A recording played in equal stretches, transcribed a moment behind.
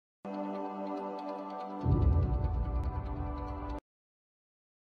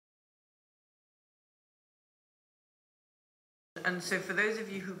And so for those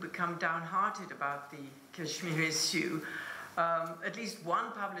of you who become downhearted about the Kashmir issue, at least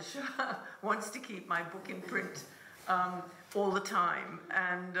one publisher wants to keep my book in print all the time,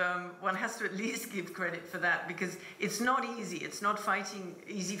 and one has to at least give credit for that, because it's not easy. It's not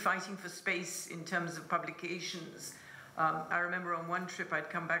easy fighting for space in terms of publications. I remember on one trip I'd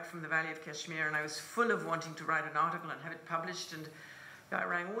come back from the Valley of Kashmir and I was full of wanting to write an article and have it published, and I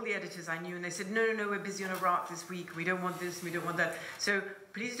rang all the editors I knew and they said, no, we're busy on Iraq this week, we don't want this, we don't want that. So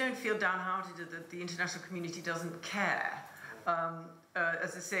please don't feel downhearted that the international community doesn't care.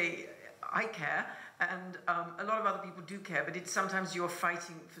 As I say, I care, and a lot of other people do care, but it's sometimes you're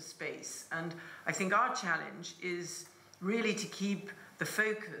fighting for space. And I think our challenge is really to keep the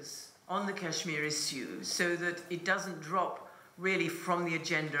focus on the Kashmir issue so that it doesn't drop really from the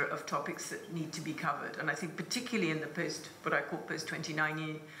agenda of topics that need to be covered. And I think particularly in the what I call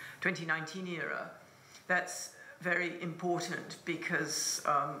post-2019 era, that's very important, because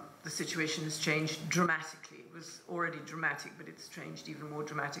the situation has changed dramatically. It was already dramatic, but it's changed even more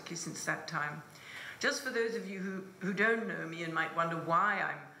dramatically since that time. Just for those of you who don't know me and might wonder why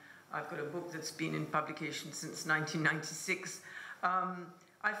I've got a book that's been in publication since 1996,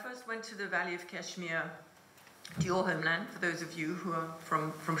 I first went to the Valley of Kashmir, to your homeland, for those of you who are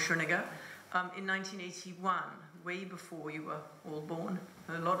from Srinagar, in 1981, way before you were all born.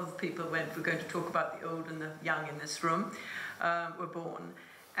 A lot of the people we're going to talk about the old and the young in this room, were born.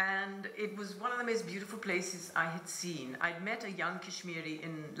 And it was one of the most beautiful places I had seen. I'd met a young Kashmiri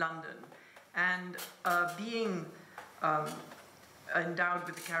in London, and being endowed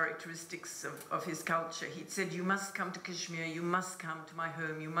with the characteristics of his culture, he'd said, you must come to Kashmir, you must come to my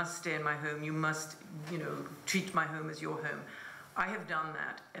home, you must stay in my home, you must, treat my home as your home. I have done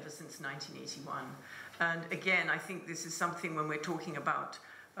that ever since 1981. And again, I think this is something when we're talking about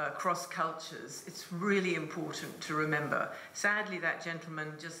cross cultures, it's really important to remember. Sadly, that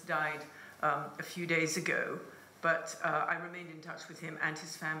gentleman just died a few days ago, but I remained in touch with him and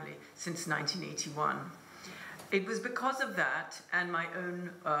his family since 1981. It was because of that and my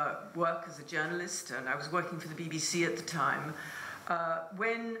own work as a journalist, and I was working for the BBC at the time,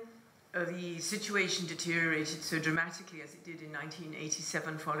 when the situation deteriorated so dramatically as it did in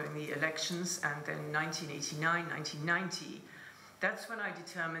 1987 following the elections, and then 1989, 1990, that's when I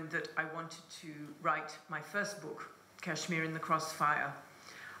determined that I wanted to write my first book, Kashmir in the Crossfire.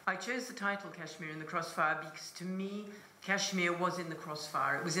 I chose the title Kashmir in the Crossfire because to me, Kashmir was in the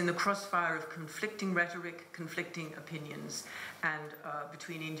crossfire. It was in the crossfire of conflicting rhetoric, conflicting opinions, and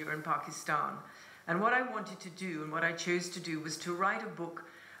between India and Pakistan. And what I wanted to do, and what I chose to do, was to write a book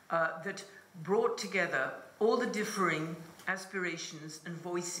that brought together all the differing aspirations and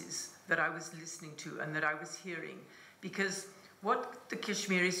voices that I was listening to and that I was hearing. Because what the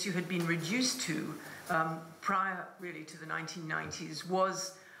Kashmir issue had been reduced to prior really to the 1990s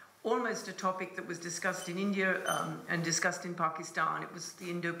was almost a topic that was discussed in India and discussed in Pakistan. It was the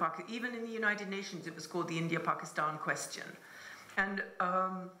Indo-Pakistan, even in the United Nations, it was called the India-Pakistan question. And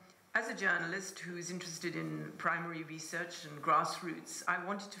as a journalist who is interested in primary research and grassroots, I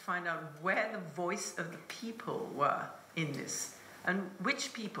wanted to find out where the voice of the people were in this. And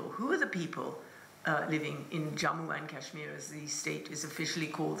which people, who are the people living in Jammu and Kashmir, as the state is officially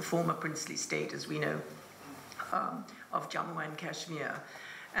called, the former princely state, as we know, of Jammu and Kashmir.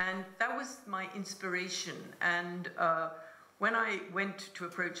 And that was my inspiration. And when I went to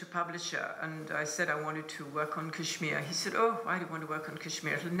approach a publisher and I said I wanted to work on Kashmir, he said, oh, I don't want to work on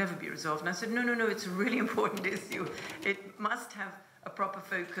Kashmir, it'll never be resolved. And I said, no, it's a really important issue. It must have a proper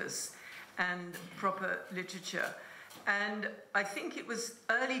focus and proper literature. And I think it was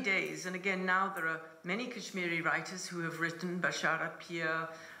early days, and again, now there are many Kashmiri writers who have written, Basharat Pir,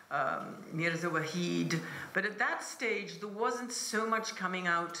 Mirza Waheed, but at that stage there wasn't so much coming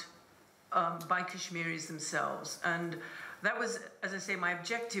out by Kashmiris themselves. And that was, as I say, my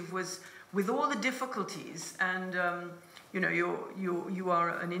objective was, with all the difficulties, and you are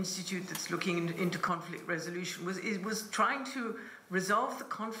an institute that's looking into conflict resolution, was trying to resolve the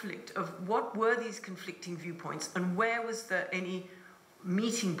conflict of what were these conflicting viewpoints and where was there any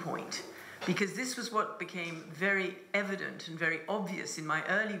meeting point. Because this was what became very evident and very obvious in my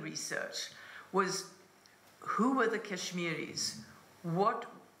early research, was who were the Kashmiris? What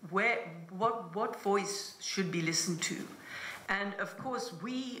voice should be listened to? And of course,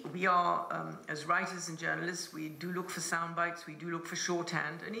 we are, as writers and journalists, we do look for sound bites, we do look for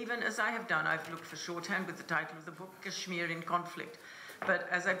shorthand, and even as I have done, I've looked for shorthand with the title of the book, Kashmir in Conflict. But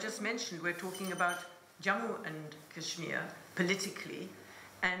as I've just mentioned, we're talking about Jammu and Kashmir politically,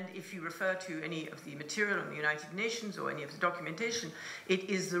 and if you refer to any of the material on the United Nations or any of the documentation, it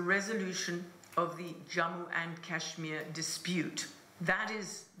is the resolution of the Jammu and Kashmir dispute. That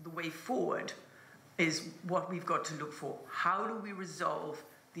is the way forward, is what we've got to look for. How do we resolve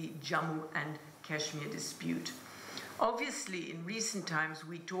the Jammu and Kashmir dispute? Obviously, in recent times,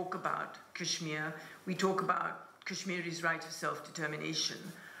 we talk about Kashmir, we talk about Kashmiri's right of self-determination.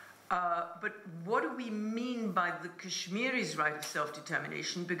 But what do we mean by the Kashmiri's right of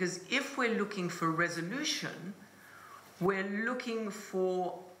self-determination? Because if we're looking for resolution, we're looking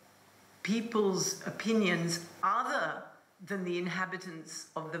for people's opinions other than the inhabitants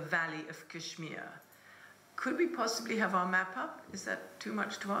of the Valley of Kashmir. Could we possibly have our map up? Is that too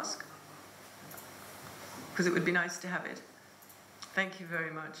much to ask? Because it would be nice to have it. Thank you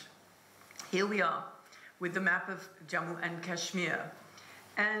very much. Here we are with the map of Jammu and Kashmir.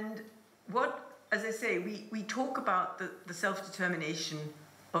 And what, as I say, we talk about the self-determination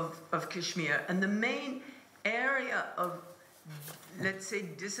of Kashmir, and the main area of, let's say,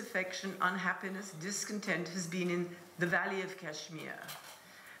 disaffection, unhappiness, discontent has been in the Valley of Kashmir.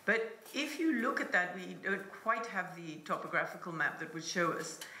 But if you look at that, we don't quite have the topographical map that would show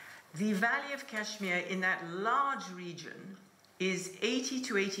us. The Valley of Kashmir in that large region is 80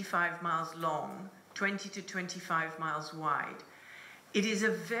 to 85 miles long, 20 to 25 miles wide. It is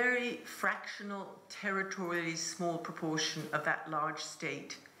a very fractional, territorially small proportion of that large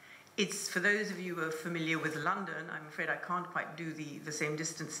state. It's, for those of you who are familiar with London, I'm afraid I can't quite do the same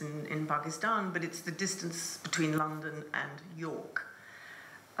distance in Pakistan, but it's the distance between London and York,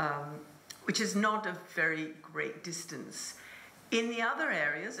 which is not a very great distance. In the other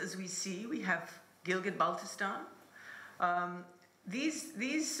areas, as we see, we have Gilgit-Baltistan.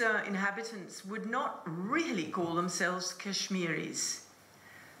 These inhabitants would not really call themselves Kashmiris.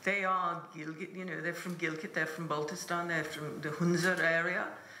 They are Gilgit, you know, they're from Gilgit, they're from Baltistan, they're from the Hunzar area.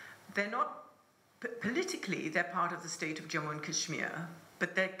 They're not, politically, they're part of the state of Jammu and Kashmir,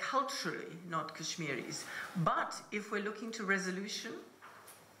 but they're culturally not Kashmiris. But if we're looking to resolution,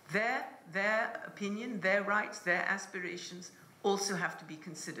 their opinion, their rights, their aspirations also have to be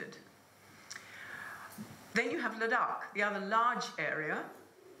considered. Then you have Ladakh, the other large area.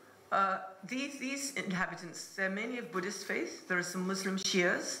 These inhabitants, they're mainly of Buddhist faith. There are some Muslim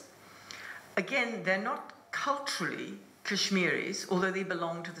Shias. Again, they're not culturally Kashmiris, although they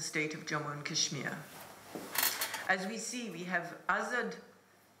belong to the state of Jammu and Kashmir. As we see, we have Azad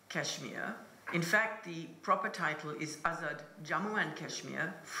Kashmir. In fact, the proper title is Azad Jammu and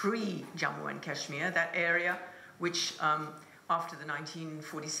Kashmir, Free Jammu and Kashmir, that area which, after the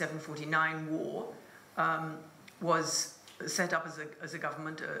 1947-49 war, was set up as a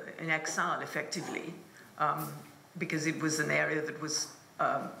government in exile, effectively, because it was an area that was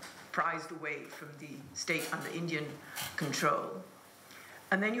prized away from the state under Indian control.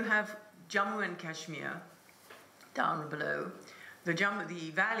 And then you have Jammu and Kashmir down below. The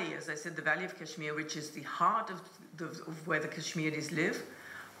valley, as I said, the Valley of Kashmir, which is the heart of where the Kashmiris live,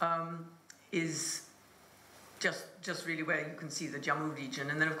 is just really where you can see the Jammu region,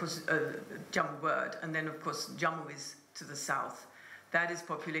 and then of course Jammu word, and then of course Jammu is to the south. That is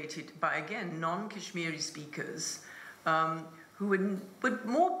populated by, again, non-Kashmiri speakers who would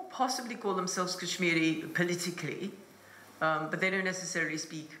more possibly call themselves Kashmiri politically, but they don't necessarily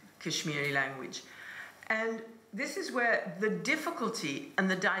speak Kashmiri language. And this is where the difficulty and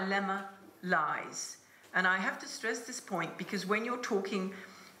the dilemma lies. And I have to stress this point because when you're talking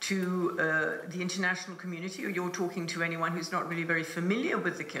to the international community, or you're talking to anyone who's not really very familiar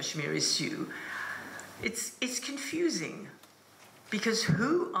with the Kashmir issue, it's confusing, because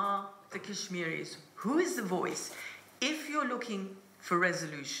who are the Kashmiris? Who is the voice? If you're looking for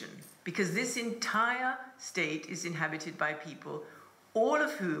resolution, because this entire state is inhabited by people, all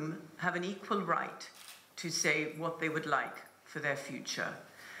of whom have an equal right to say what they would like for their future.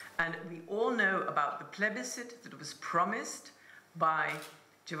 And we all know about the plebiscite that was promised by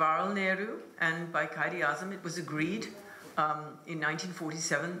Jawaharlal Nehru and by Quaid-e-Azam. It was agreed in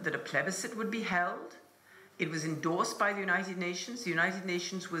 1947 that a plebiscite would be held. It was endorsed by the United Nations. The United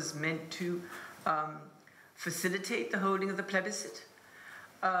Nations was meant to facilitate the holding of the plebiscite.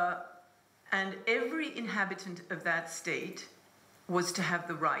 And every inhabitant of that state was to have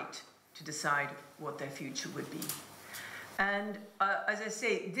the right to decide what their future would be. And as I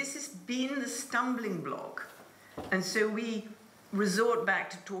say, this has been the stumbling block. And so we resort back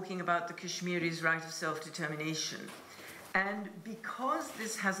to talking about the Kashmiris' right of self-determination. And because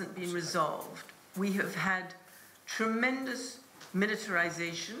this hasn't been resolved, we have had tremendous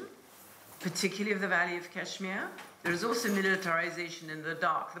militarization, particularly of the Valley of Kashmir. There is also militarization in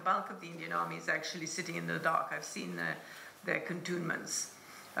Ladakh. The bulk of the Indian army is actually sitting in Ladakh. I've seen their cantonments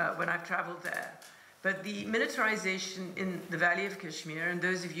when I've traveled there. But the militarization in the Valley of Kashmir, and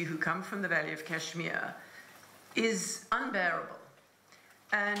those of you who come from the Valley of Kashmir, is unbearable.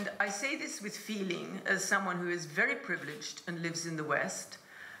 And I say this with feeling as someone who is very privileged and lives in the West.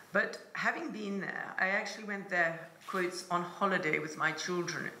 But having been there, I actually went there, quotes, on holiday with my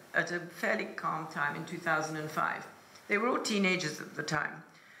children at a fairly calm time in 2005. They were all teenagers at the time.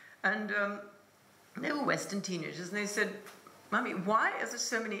 And they were Western teenagers. And they said, "Mummy, why are there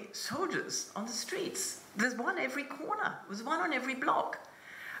so many soldiers on the streets? There's one every corner. There's one on every block."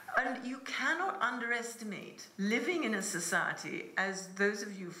 And you cannot underestimate living in a society, as those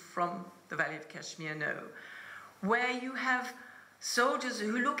of you from the Valley of Kashmir know, where you have soldiers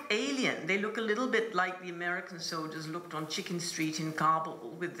who look alien. They look a little bit like the American soldiers looked on Chicken Street in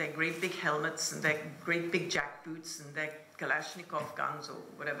Kabul with their great big helmets and their great big jackboots and their Kalashnikov guns or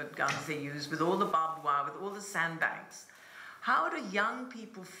whatever guns they use, with all the barbed wire, with all the sandbags. How do young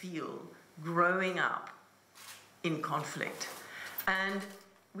people feel growing up in conflict? And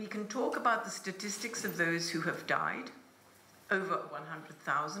we can talk about the statistics of those who have died, over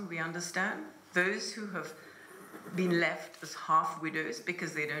 100,000, we understand. Those who have been left as half widows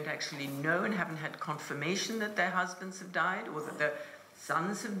because they don't actually know and haven't had confirmation that their husbands have died or that their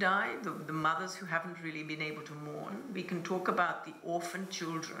sons have died, the mothers who haven't really been able to mourn. We can talk about the orphan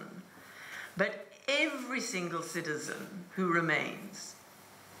children. But every single citizen who remains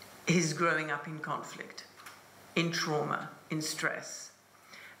is growing up in conflict, in trauma, in stress.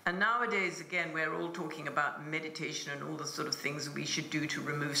 And nowadays, again, we're all talking about meditation and all the sort of things we should do to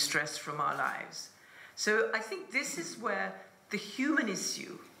remove stress from our lives. So I think this is where the human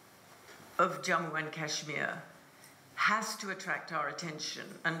issue of Jammu and Kashmir has to attract our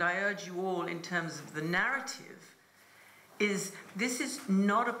attention. And I urge you all, in terms of the narrative, this is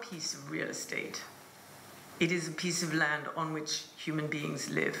not a piece of real estate. It is a piece of land on which human beings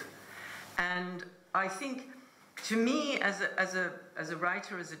live. And I think, to me, as a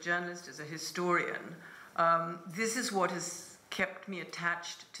writer, as a journalist, as a historian, this is what has kept me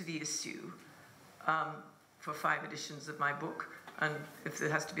attached to the issue for 5 editions of my book. And if there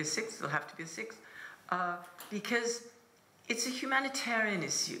has to be a 6th, there'll have to be a 6th. Because it's a humanitarian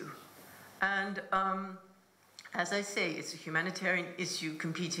issue. And as I say, it's a humanitarian issue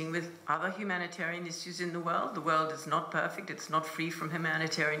competing with other humanitarian issues in the world. The world is not perfect. It's not free from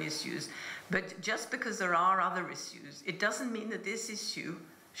humanitarian issues. But just because there are other issues, it doesn't mean that this issue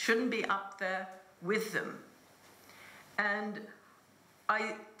shouldn't be up there with them. And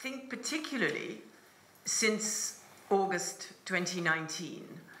I think particularly since August 2019,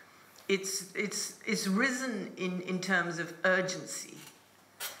 it's risen in terms of urgency.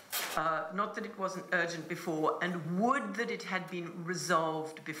 Not that it wasn't urgent before, and would that it had been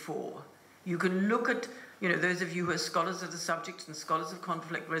resolved before. You can look at, those of you who are scholars of the subject and scholars of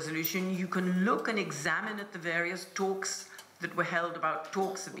conflict resolution, you can look and examine at the various talks that were held about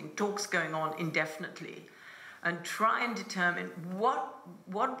talks, have been talks going on indefinitely, and try and determine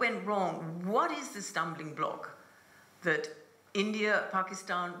what went wrong. What is the stumbling block that India,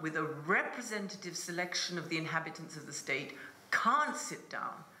 Pakistan, with a representative selection of the inhabitants of the state, can't sit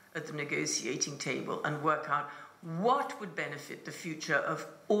down at the negotiating table and work out what would benefit the future of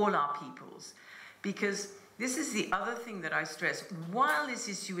all our peoples? Because this is the other thing that I stress. While this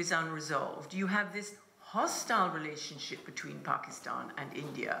issue is unresolved, you have this hostile relationship between Pakistan and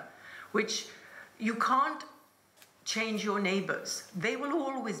India, which you can't change your neighbors. They will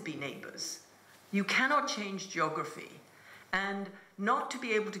always be neighbors. You cannot change geography. And not to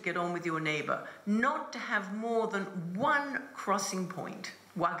be able to get on with your neighbor, not to have more than one crossing point,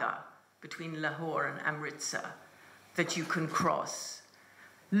 Wagah, between Lahore and Amritsar, that you can cross.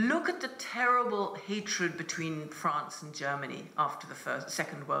 Look at the terrible hatred between France and Germany after the First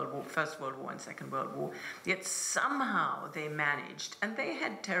World War and Second World War. Yet somehow they managed, and they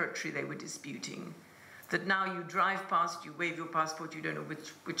had territory they were disputing, that now you drive past, you wave your passport, you don't know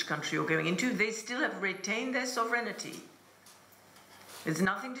which country you're going into. They still have retained their sovereignty. There's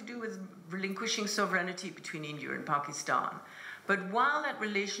nothing to do with relinquishing sovereignty between India and Pakistan. But while that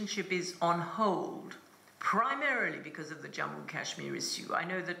relationship is on hold, primarily because of the Jammu and Kashmir issue, I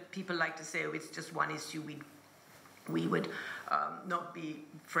know that people like to say, oh, it's just one issue, we would not be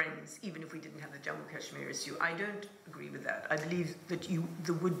friends even if we didn't have the Jammu and Kashmir issue. I don't agree with that. I believe that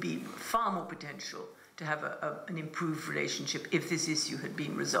there would be far more potential to have an improved relationship if this issue had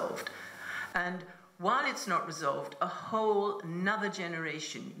been resolved. And while it's not resolved, a whole another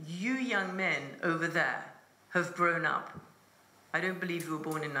generation, you young men over there, have grown up. I don't believe you were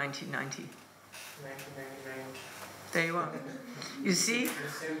born in 1990. 1999. There you are. You see?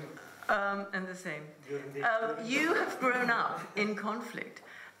 And the same. You have grown up in conflict.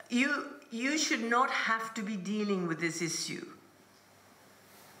 you should not have to be dealing with this issue.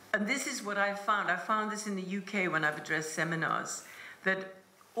 And this is what I've found. I found this in the UK when I've addressed seminars, that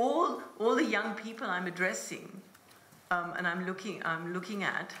all the young people I'm addressing and I'm looking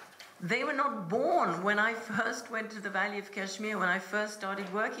at, they were not born when I first went to the Valley of Kashmir, when I first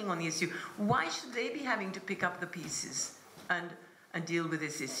started working on the issue. Why should they be having to pick up the pieces and deal with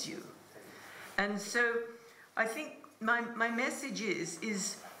this issue? And so I think my message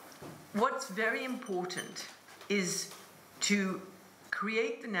is what's very important is to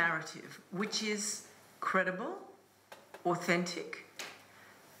create the narrative which is credible, authentic,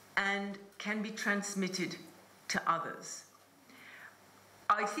 and can be transmitted to others.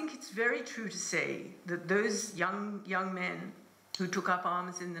 I think it's very true to say that those young men who took up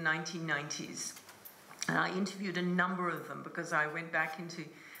arms in the 1990s, and I interviewed a number of them because I went back into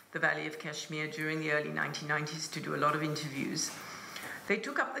the Valley of Kashmir during the early 1990s to do a lot of interviews. They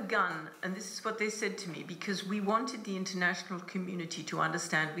took up the gun, and this is what they said to me, because we wanted the international community to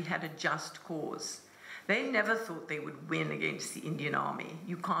understand we had a just cause. They never thought they would win against the Indian army.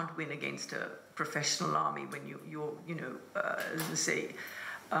 You can't win against a professional army when you're as I say,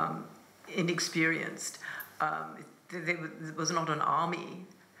 inexperienced. There was not an army,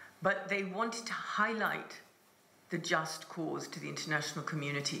 but they wanted to highlight the just cause to the international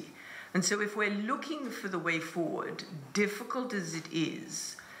community. And so if we're looking for the way forward, difficult as it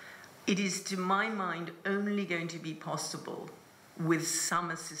is to my mind only going to be possible with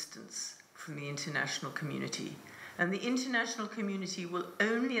some assistance from the international community. And the international community will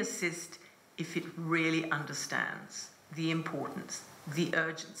only assist if it really understands the importance, the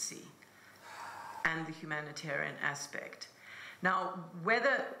urgency, and the humanitarian aspect. Now,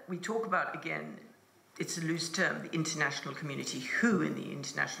 whether we talk about, again, it's a loose term, the international community, who in the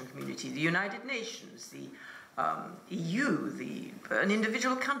international community? The United Nations, the EU, an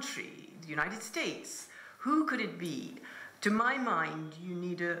individual country, the United States. Who could it be? To my mind, you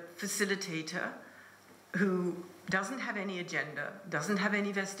need a facilitator who doesn't have any agenda, doesn't have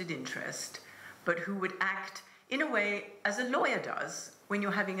any vested interest, but who would act in a way as a lawyer does when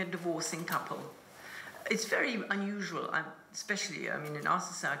you're having a divorcing couple. It's very unusual, especially, in our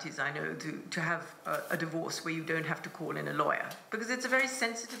societies, I know, to have a divorce where you don't have to call in a lawyer, because it's a very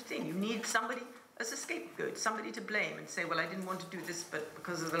sensitive thing. You need somebody as a scapegoat, somebody to blame and say, well, I didn't want to do this, but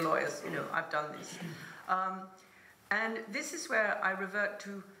because of the lawyers, I've done this. And this is where I revert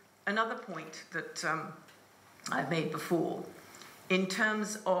to another point that I've made before in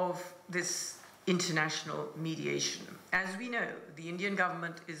terms of this international mediation. As we know, the Indian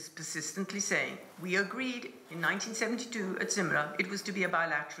government is persistently saying, we agreed in 1972 at Simla, it was to be a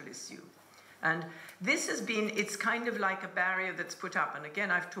bilateral issue. And this has been, it's kind of like a barrier that's put up. And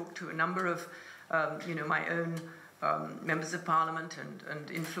again, I've talked to a number of, my own members of parliament and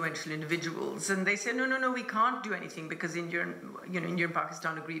influential individuals, and they say, no, we can't do anything because India and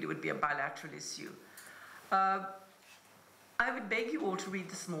Pakistan agreed it would be a bilateral issue. I would beg you all to read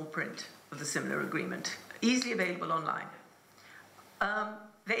the small print of the Simla agreement, easily available online.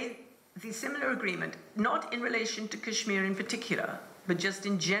 The Simla agreement, not in relation to Kashmir in particular, but just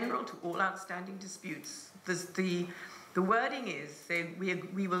in general to all outstanding disputes, the wording is,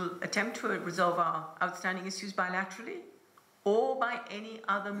 we will attempt to resolve our outstanding issues bilaterally or by any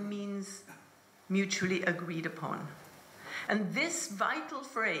other means mutually agreed upon. And this vital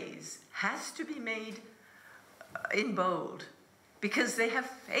phrase has to be made in bold, because they have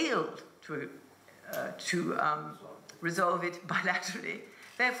failed to resolve it bilaterally.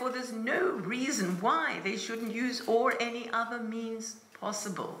 Therefore, there's no reason why they shouldn't use or any other means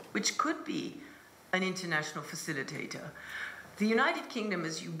possible, which could be an international facilitator. The United Kingdom,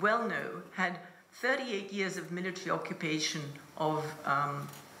 as you well know, had 38 years of military occupation of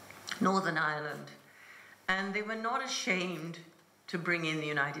Northern Ireland, and they were not ashamed to bring in the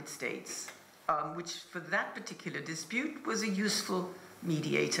United States, which for that particular dispute was a useful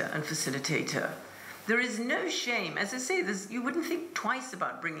mediator and facilitator. There is no shame. As I say, you wouldn't think twice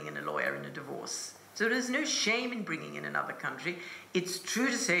about bringing in a lawyer in a divorce. So there's no shame in bringing in another country. It's true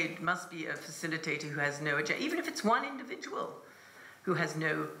to say it must be a facilitator who has no agenda, even if it's one individual who has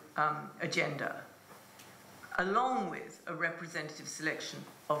no agenda, along with a representative selection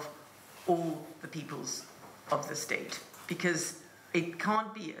of all the peoples of the state, because it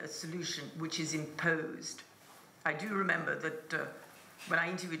can't be a solution which is imposed. I do remember that when I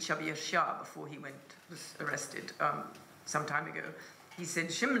interviewed Shabir Shah before he was arrested some time ago, he said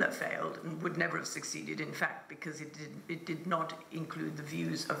Shimla failed and would never have succeeded, in fact, because it did not include the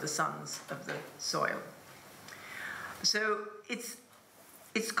views of the sons of the soil. So it's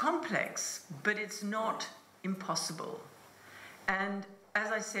complex, but it's not impossible. And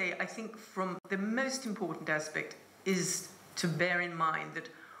as I say, I think from the most important aspect is to bear in mind that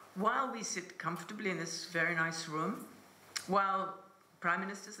while we sit comfortably in this very nice room, while prime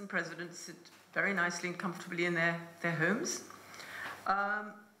ministers and presidents sit very nicely and comfortably in their homes,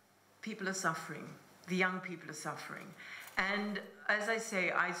 people are suffering. The young people are suffering. And as I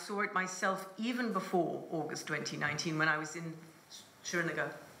say, I saw it myself even before August 2019 when I was in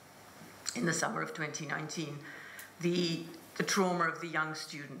Srinagar in the summer of 2019. The trauma of the young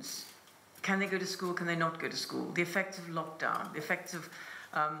students. Can they go to school? Can they not go to school? The effects of lockdown, the effects of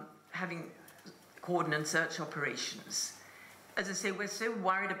having cordon and search operations. As I say, we're so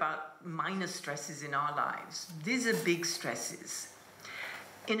worried about minor stresses in our lives. These are big stresses.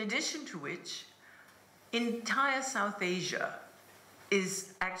 In addition to which, entire South Asia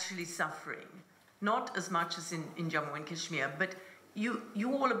is actually suffering. Not as much as in Jammu and Kashmir, but you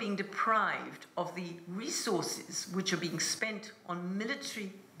all are being deprived of the resources which are being spent on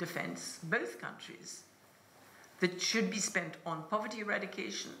military defense, both countries, that should be spent on poverty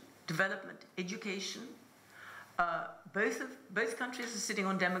eradication, development, education. Both countries are sitting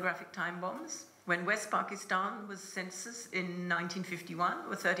on demographic time bombs. When West Pakistan was census in 1951, there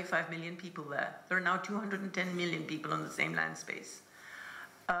were 35 million people there. There are now 210 million people on the same land space.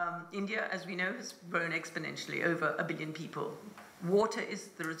 India, as we know, has grown exponentially, over 1 billion people.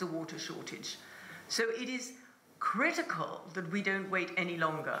 There is a water shortage. So it is critical that we don't wait any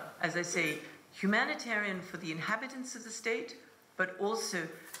longer. As I say, humanitarian for the inhabitants of the state, but also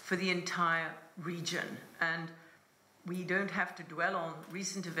for the entire region. And we don't have to dwell on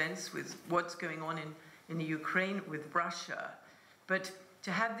recent events with what's going on in the Ukraine with Russia, but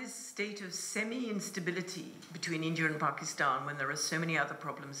to have this state of semi-instability between India and Pakistan when there are so many other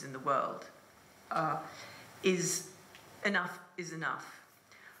problems in the world is enough.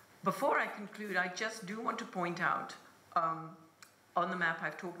 Before I conclude, I just do want to point out, on the map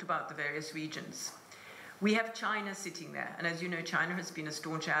I've talked about the various regions. We have China sitting there, and as you know, China has been a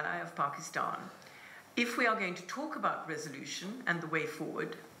staunch ally of Pakistan. If we are going to talk about resolution and the way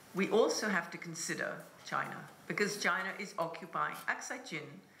forward, we also have to consider China, because China is occupying Aksai Chin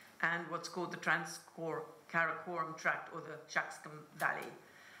and what's called the Trans-Karakoram Tract, or the Shaksgam Valley.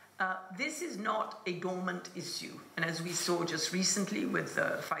 This is not a dormant issue, and as we saw just recently with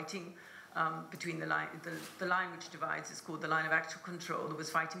fighting between the line which divides is called the line of actual control. There was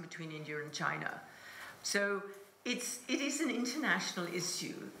fighting between India and China. So it is an international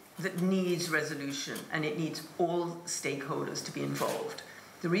issue that needs resolution, and it needs all stakeholders to be involved.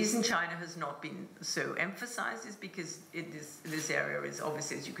 The reason China has not been so emphasized is because this area is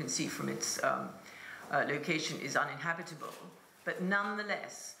obviously, as you can see from its location, is uninhabitable. But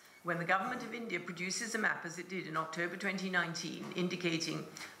nonetheless, when the government of India produces a map, as it did in October 2019, indicating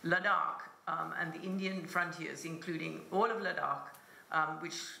Ladakh and the Indian frontiers, including all of Ladakh,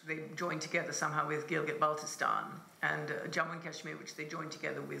 which they joined together somehow with Gilgit-Baltistan, and Jammu and Kashmir, which they joined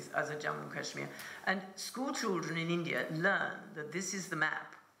together with as a Jammu and Kashmir. And school children in India learn that this is the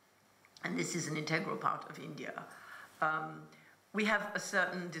map, and this is an integral part of India. We have a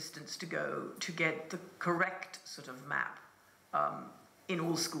certain distance to go to get the correct sort of map in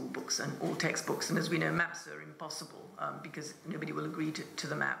all school books and all textbooks. And as we know, maps are impossible because nobody will agree to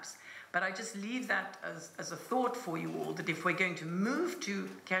the maps. But I just leave that as a thought for you all, that if we're going to move to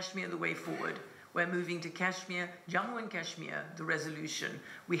Kashmir the way forward, we're moving to Kashmir, Jammu and Kashmir, the resolution.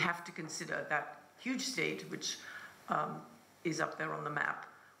 We have to consider that huge state which is up there on the map.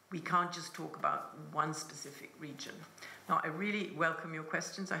 We can't just talk about one specific region. Now, I really welcome your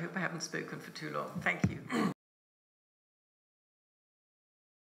questions. I hope I haven't spoken for too long. Thank you.